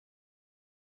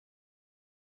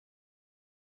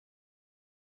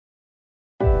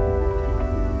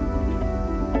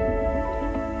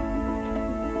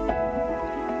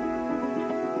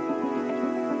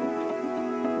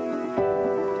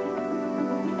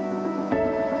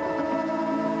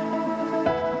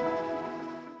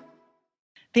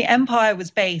the empire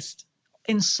was based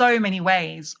in so many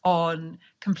ways on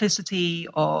complicity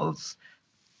of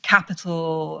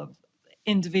capital, of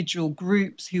individual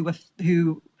groups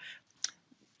who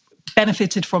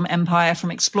benefited from empire,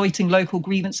 from exploiting local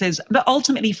grievances, but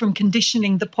ultimately from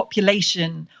conditioning the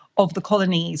population of the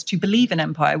colonies to believe in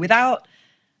empire. Without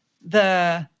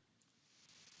the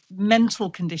mental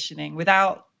conditioning,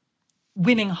 without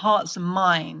winning hearts and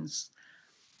minds,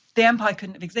 the empire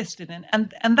couldn't have existed.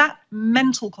 And that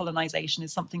mental colonization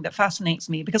is something that fascinates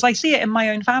me, because I see it in my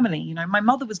own family. You know, my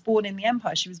mother was born in the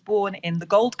empire. She was born in the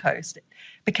Gold Coast. It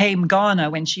became Ghana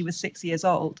when she was 6 years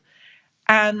old.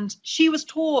 And she was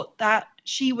taught that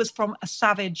she was from a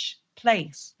savage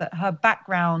place, that her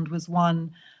background was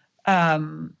one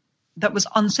that was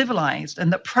uncivilized,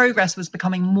 and that progress was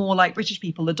becoming more like British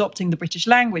people, adopting the British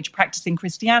language, practicing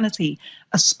Christianity,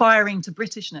 aspiring to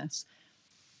Britishness.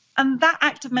 And that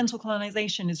act of mental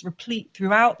colonization is replete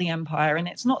throughout the empire, and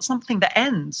it's not something that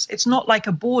ends. It's not like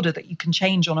a border that you can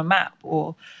change on a map,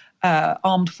 or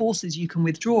armed forces you can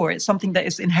withdraw. It's something that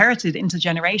is inherited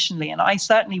intergenerationally. And I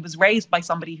certainly was raised by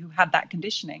somebody who had that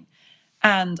conditioning.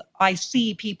 And I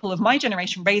see people of my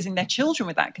generation raising their children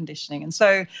with that conditioning. And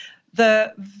so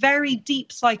the very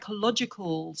deep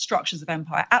psychological structures of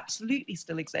empire absolutely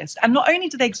still exist. And not only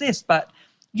do they exist, but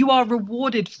you are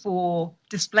rewarded for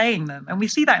displaying them. And we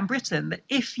see that in Britain, that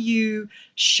if you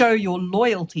show your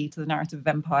loyalty to the narrative of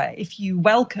empire, if you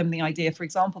welcome the idea, for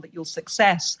example, that your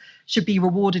success should be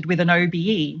rewarded with an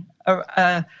OBE,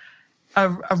 a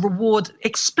reward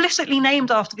explicitly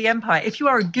named after the empire, if you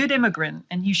are a good immigrant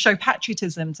and you show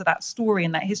patriotism to that story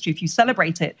and that history, if you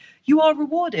celebrate it, you are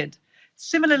rewarded.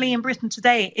 Similarly, in Britain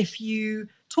today, if you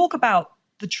talk about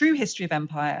the true history of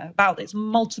empire, about its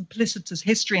multiplicitous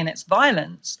history and its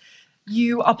violence,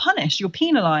 you are punished, you're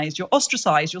penalized, you're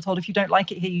ostracized, you're told if you don't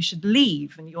like it here, you should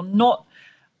leave, and you're not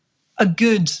a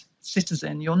good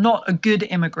citizen, you're not a good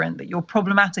immigrant, that you're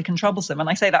problematic and troublesome. And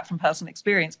I say that from personal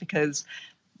experience, because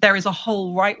there is a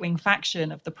whole right-wing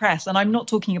faction of the press. And I'm not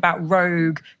talking about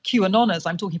rogue QAnoners.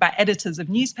 I'm talking about editors of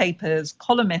newspapers,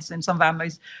 columnists in some of our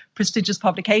most prestigious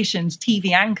publications,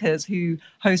 TV anchors who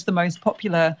host the most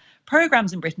popular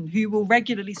programs in Britain, who will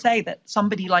regularly say that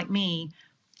somebody like me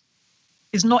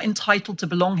is not entitled to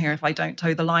belong here if I don't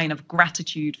toe the line of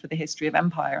gratitude for the history of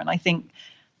empire. And I think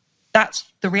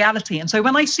that's the reality. And so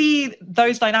when I see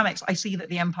those dynamics, I see that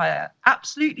the empire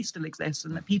absolutely still exists,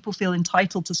 and that people feel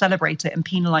entitled to celebrate it and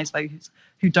penalize those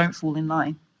who don't fall in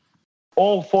line.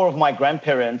 All four of my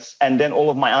grandparents, and then all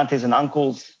of my aunties and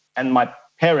uncles and my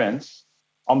parents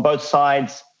on both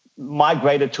sides,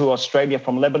 migrated to Australia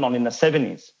from Lebanon in the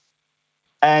 70s.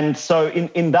 And so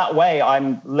in that way,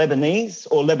 I'm Lebanese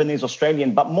or Lebanese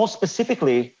Australian, but more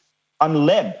specifically, I'm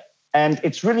Leb. And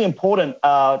it's really important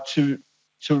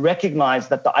to recognize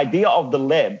that the idea of the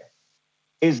Leb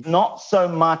is not so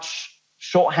much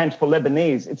shorthand for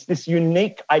Lebanese. It's this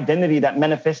unique identity that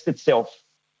manifests itself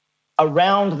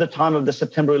around the time of the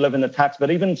September 11 attacks, but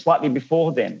even slightly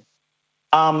before then,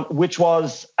 which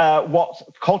was what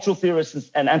cultural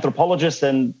theorists and anthropologists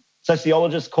and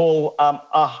sociologists call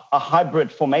a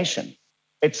hybrid formation.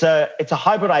 It's a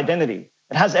hybrid identity.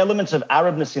 It has elements of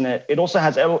Arabness in it. It also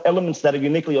has elements that are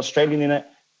uniquely Australian in it.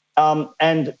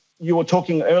 And you were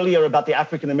talking earlier about the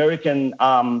African-American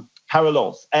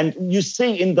parallels. And you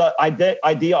see in the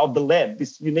idea of the Leb,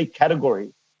 this unique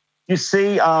category, you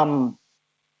see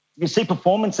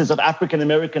performances of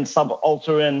African-American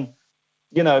subaltern,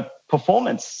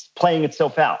 performance playing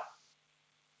itself out.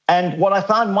 And what I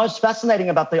found most fascinating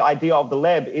about the idea of the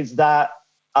Leb is that,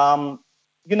 in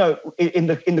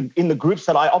the groups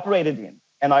that I operated in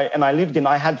and I lived in,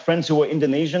 I had friends who were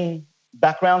Indonesian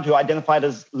background who identified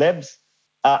as Lebs,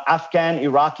 Afghan,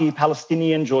 Iraqi,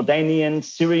 Palestinian, Jordanian,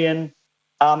 Syrian.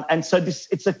 And so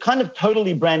it's a kind of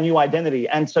totally brand new identity.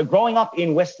 And so growing up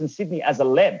in Western Sydney as a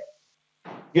Leb,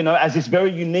 as this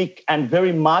very unique and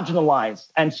very marginalized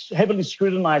and heavily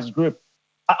scrutinized group,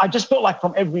 I just felt like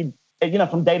from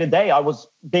day to day, I was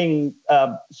being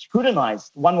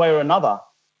scrutinized one way or another.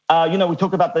 We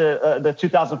talk about the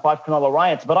 2005 Cronulla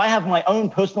riots, but I have my own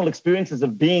personal experiences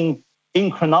of being in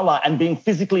Cronulla and being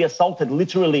physically assaulted,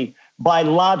 literally, by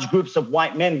large groups of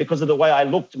white men because of the way I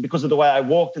looked, because of the way I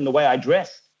walked and the way I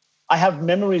dressed. I have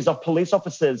memories of police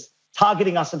officers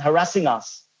targeting us and harassing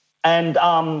us and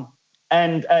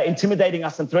intimidating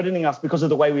us and threatening us because of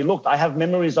the way we looked. I have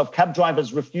memories of cab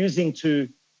drivers refusing to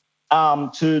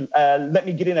let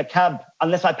me get in a cab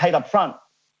unless I paid up front.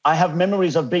 I have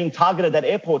memories of being targeted at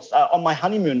airports on my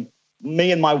honeymoon,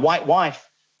 me and my white wife.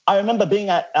 I remember being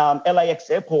at LAX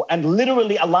airport and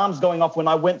literally alarms going off when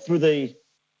I went through the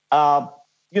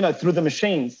through the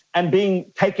machines and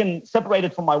being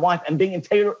separated from my wife and being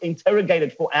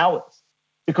interrogated for hours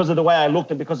because of the way I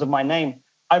looked and because of my name.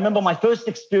 I remember my first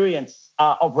experience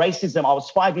of racism. I was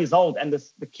 5 years old, and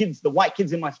the white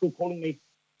kids in my school calling me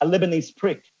a Lebanese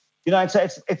prick. And so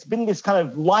it's been this kind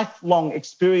of lifelong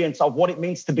experience of what it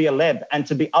means to be a Leb and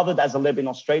to be othered as a Leb in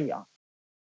Australia.